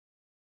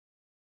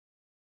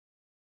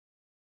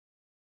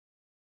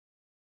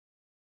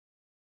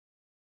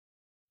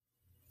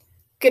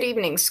Good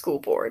evening, school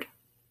board.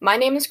 My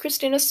name is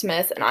Christina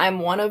Smith, and I am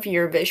one of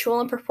your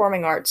visual and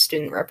performing arts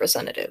student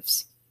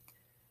representatives.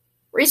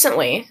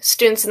 Recently,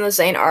 students in the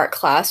Zane art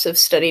class have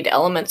studied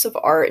elements of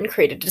art and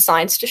created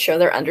designs to show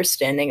their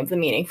understanding of the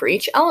meaning for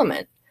each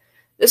element.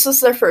 This was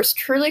their first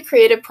truly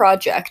creative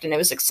project, and it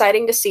was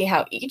exciting to see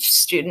how each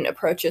student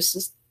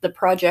approaches the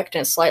project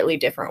in a slightly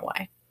different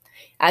way.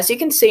 As you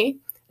can see,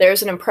 there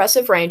is an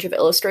impressive range of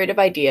illustrative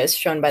ideas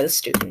shown by the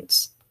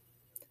students.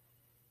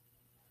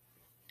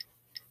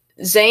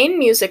 Zane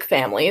music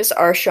families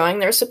are showing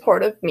their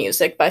support of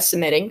music by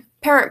submitting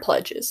parent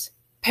pledges.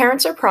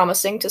 Parents are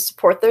promising to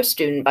support their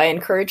student by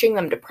encouraging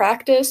them to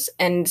practice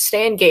and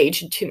stay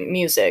engaged to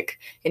music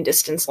in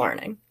distance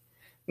learning.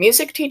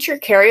 Music teacher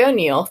Carrie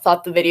O'Neill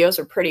thought the videos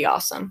were pretty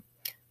awesome.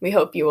 We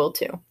hope you will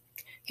too.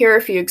 Here are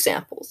a few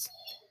examples.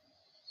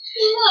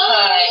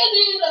 Hi,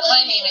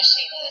 my name is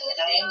Shayna, and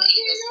I am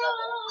Ava's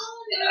mother,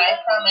 and I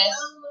promise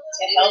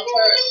to help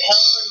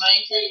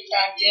remind her to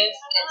practice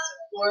and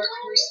support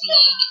her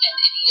singing and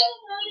any of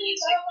the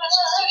music that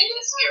she's doing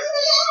this year.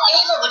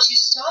 Ava, would you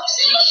stop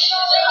singing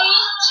already?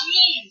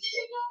 Jeez.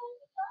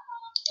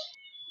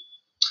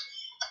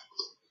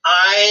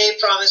 I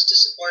promise to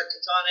support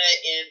Katana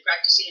in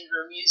practicing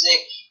her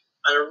music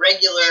on a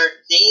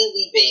regular,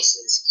 daily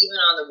basis, even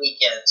on the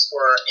weekends,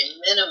 for a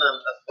minimum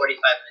of 45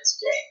 minutes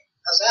a day.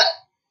 How's that?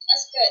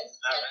 That's good.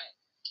 All right.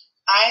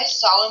 I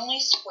solemnly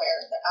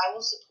swear that I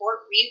will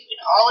support Reef in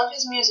all of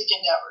his music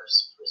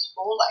endeavors for his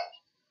whole life.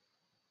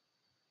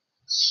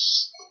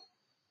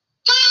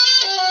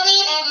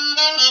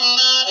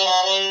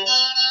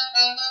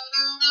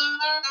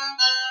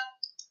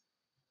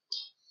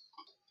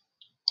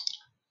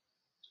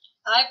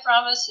 I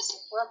promise to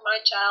support my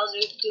child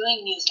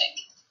doing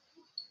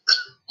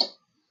music.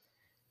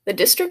 The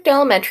district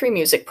elementary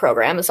music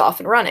program is off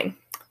and running.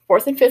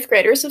 4th and 5th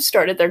graders have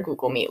started their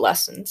Google Meet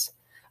lessons.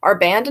 Our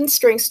band and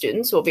string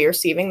students will be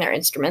receiving their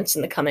instruments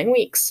in the coming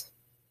weeks.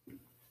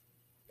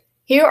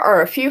 Here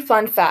are a few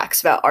fun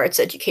facts about arts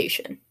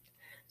education.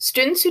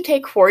 Students who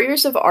take 4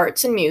 years of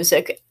arts and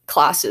music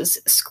classes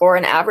score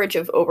an average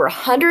of over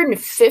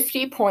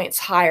 150 points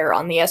higher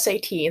on the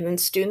SAT than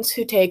students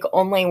who take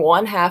only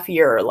 1/2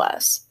 year or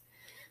less.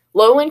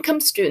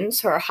 Low-income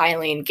students who are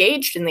highly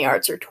engaged in the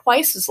arts are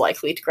twice as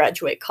likely to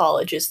graduate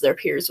college as their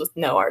peers with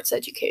no arts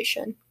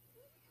education.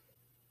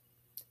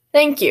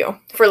 Thank you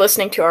for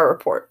listening to our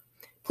report.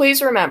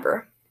 Please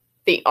remember,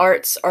 the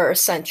arts are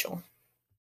essential.